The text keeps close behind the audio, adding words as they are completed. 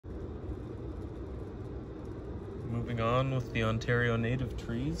Moving on with the Ontario native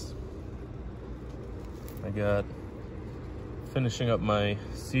trees. I got, finishing up my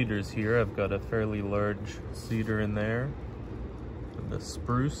cedars here. I've got a fairly large cedar in there. And the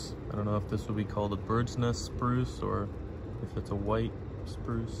spruce. I don't know if this would be called a bird's nest spruce or if it's a white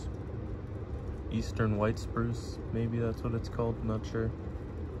spruce. Eastern white spruce, maybe that's what it's called, I'm not sure.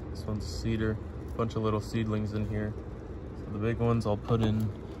 This one's cedar. A bunch of little seedlings in here. So the big ones I'll put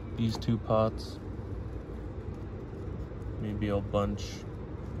in these two pots. Maybe I'll bunch.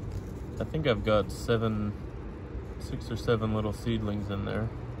 I think I've got 6 or 7 little seedlings in there.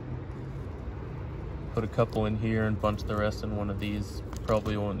 Put a couple in here and bunch the rest in one of these.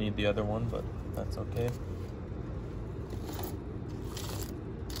 Probably won't need the other one, but that's okay.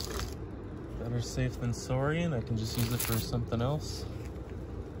 Better safe than sorry, and I can just use it for something else.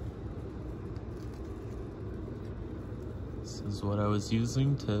 This is what I was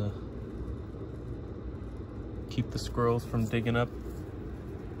using to keep the squirrels from digging up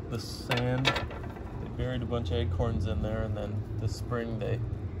the sand. They buried a bunch of acorns in there, and then this spring they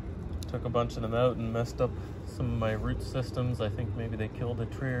took a bunch of them out and messed up some of my root systems. I think maybe they killed a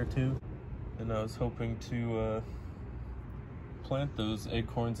tree or two, and I was hoping to plant those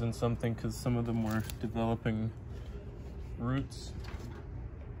acorns in something because some of them were developing roots.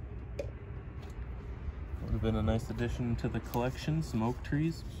 Would have been a nice addition to the collection, some oak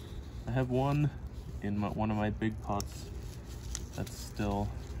trees. I have one in one of my big pots that's still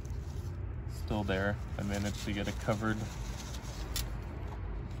there. I managed to get it covered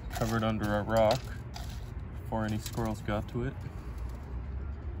under a rock before any squirrels got to it.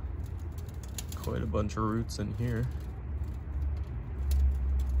 Quite a bunch of roots in here.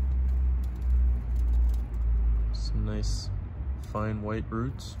 Some nice fine white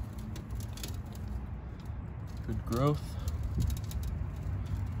roots. Good growth.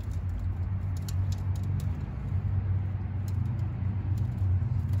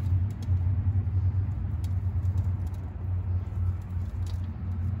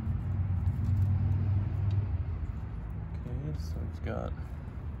 So I've got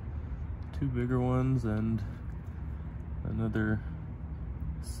 2 bigger ones and another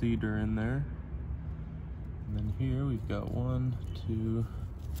cedar in there. And then here we've got 1, 2,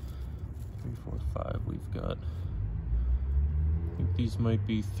 3, 4, 5. We've got, I think these might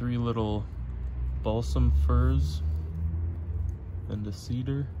be 3 little balsam firs and a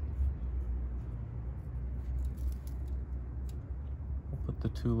cedar. I'll put the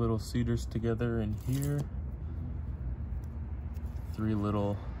 2 little cedars together in here. 3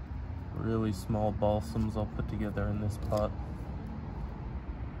 little really small balsams I'll put together in this pot.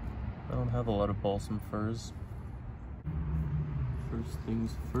 I don't have a lot of balsam firs. First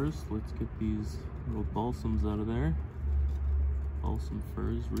things first, let's get these little balsams out of there. Balsam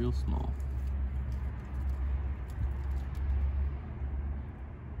firs, real small.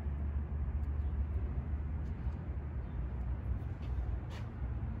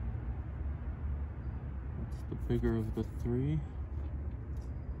 That's the bigger of the 3.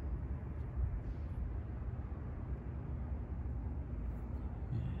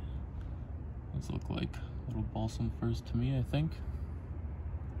 These look like little balsam firs to me, I think.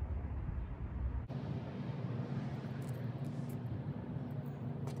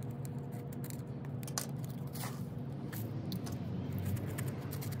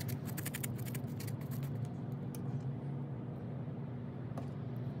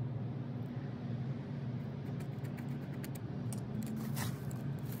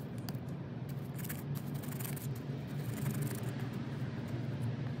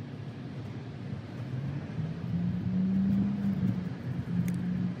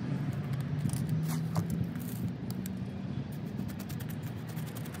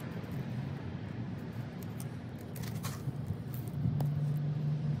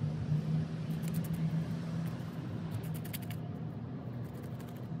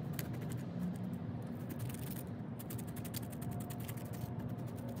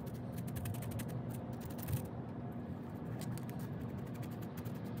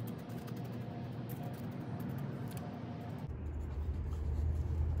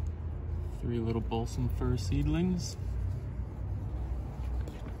 Three little balsam fir seedlings.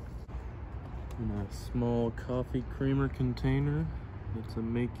 In a small coffee creamer container. It's a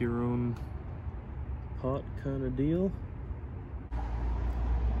make your own pot kind of deal.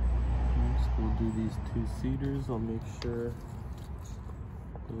 Next we'll do these 2 cedars. I'll make sure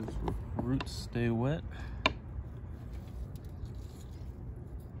those roots stay wet.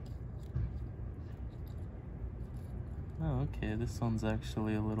 Oh, okay, this one's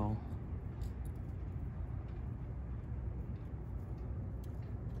actually a little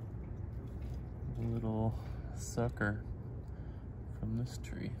sucker from this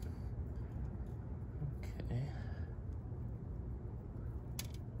tree. Okay.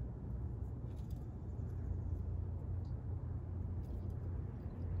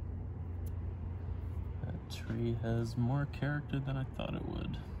 That tree has more character than I thought it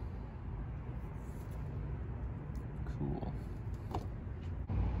would. Cool.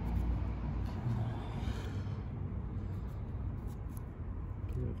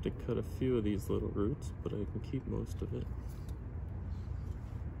 I have to cut a few of these little roots, but I can keep most of it.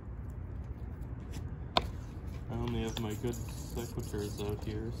 I only have my good secateurs out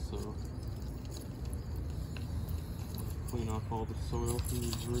here, so I'll clean off all the soil from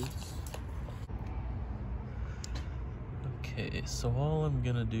these roots. Okay, so all I'm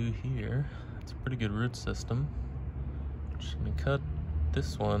gonna do here, it's a pretty good root system. Just gonna cut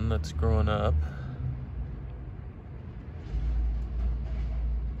this one that's growing up.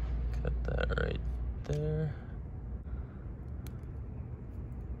 Cut that right there.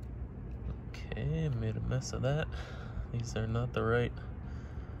 Okay, made a mess of that. These are not the right,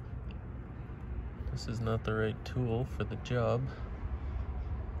 this is not the right tool for the job.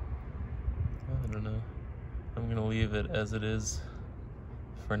 I don't know. I'm gonna leave it as it is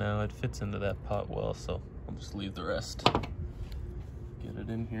for now. It fits into that pot well, so I'll just leave the rest. Get it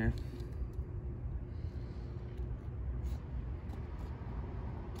in here.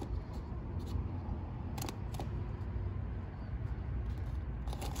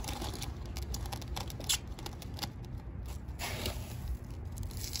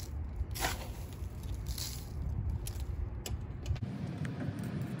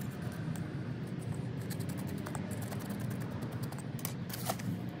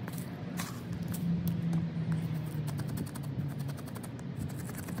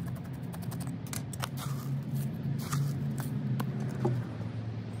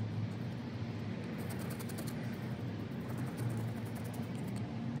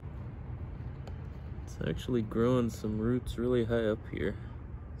 Actually growing some roots really high up here,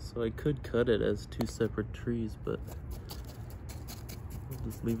 so I could cut it as two separate trees, but I'll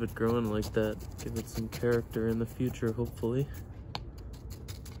just leave it growing like that, give it some character in the future, hopefully.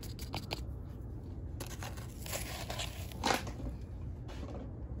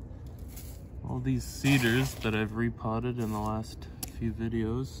 All these cedars that I've repotted in the last few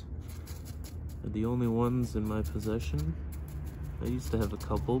videos are the only ones in my possession. I used to have a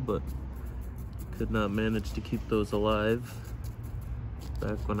couple, but could not manage to keep those alive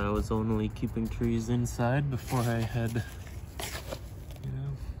back when I was only keeping trees inside before I had,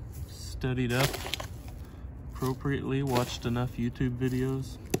 studied up appropriately, watched enough YouTube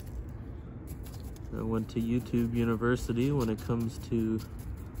videos. I went to YouTube University when it comes to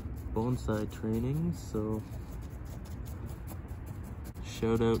bonsai training, so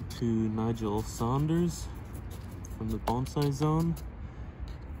shout out to Nigel Saunders from the Bonsai Zone.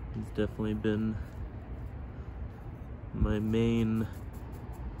 He's definitely been my main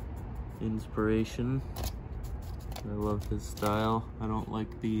inspiration. I love his style. I don't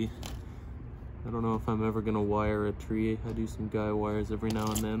know if I'm ever gonna wire a tree. I do some guy wires every now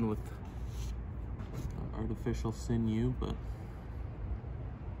and then with artificial sinew, but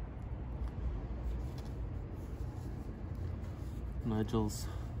Nigel's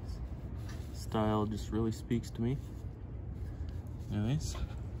style just really speaks to me. Anyways,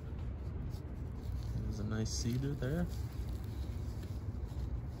 there's a nice cedar there.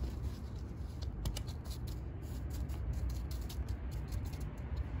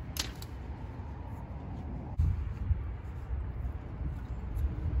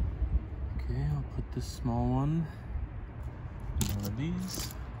 Okay, I'll put this small one in one of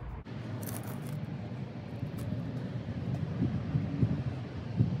these.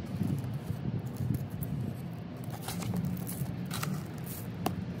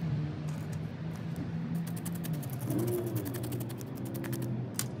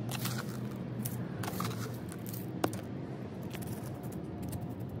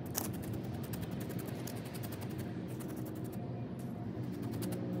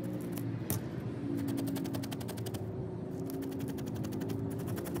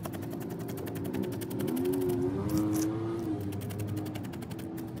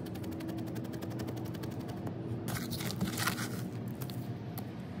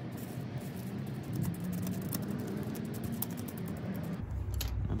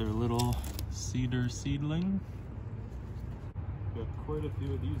 Another little cedar seedling. Got quite a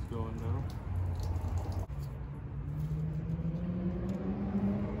few of these going now.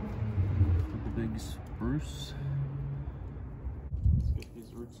 The big spruce. Let's get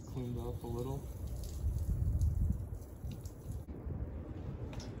these roots cleaned off a little.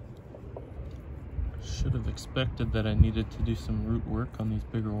 Should have expected that I needed to do some root work on these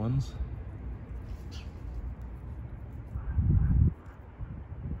bigger ones.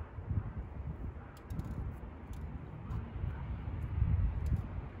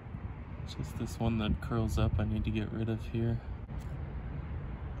 Just this one that curls up I need to get rid of here.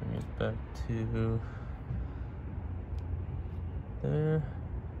 Bring it back to there.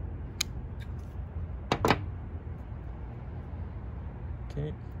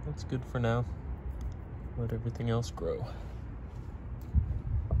 Okay, that's good for now. Let everything else grow.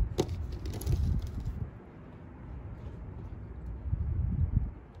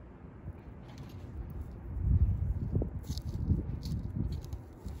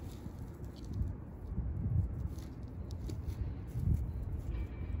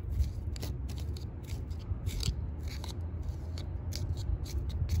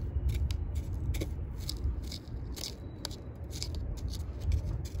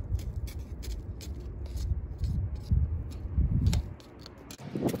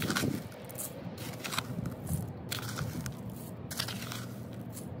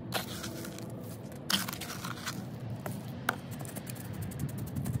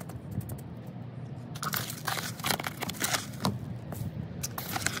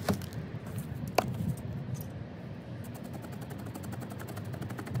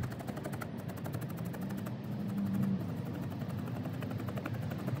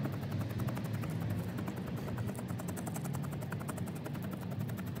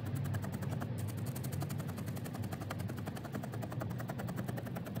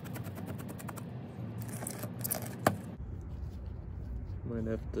 Might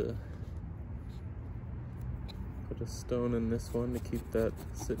have to put a stone in this one to keep that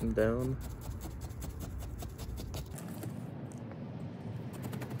sitting down.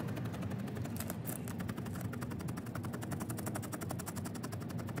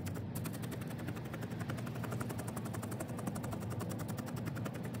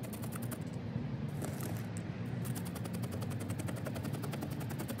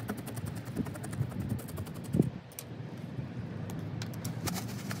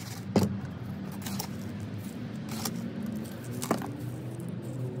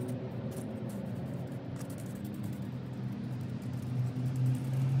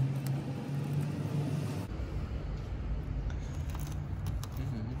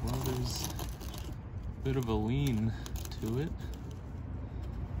 Bit of a lean to it.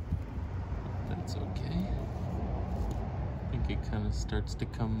 That's okay. I think it kind of starts to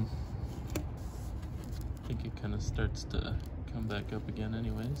come. I think it kind of starts to come back up again,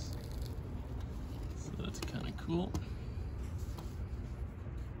 anyways. So that's kind of cool.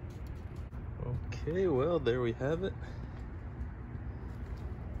 Okay, well, there we have it.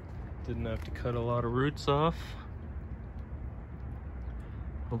 Didn't have to cut a lot of roots off.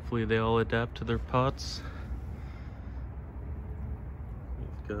 Hopefully they all adapt to their pots.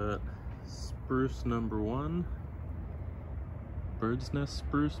 We've got spruce number 1. Bird's nest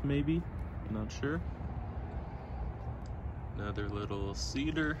spruce, maybe, not sure. Another little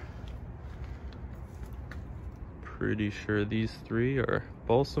cedar. Pretty sure these 3 are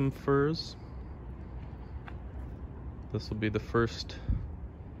balsam firs. This will be the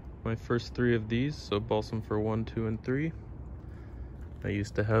my first 3 of these, so balsam fir 1, 2, and 3. I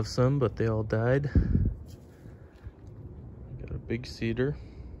used to have some, but they all died. Got a big cedar.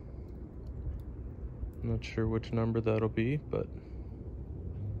 Not sure which number that'll be, but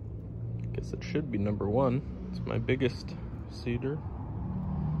I guess it should be number 1. It's my biggest cedar.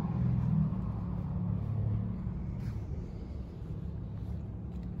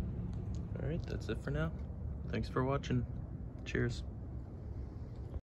 Alright, that's it for now. Thanks for watching. Cheers.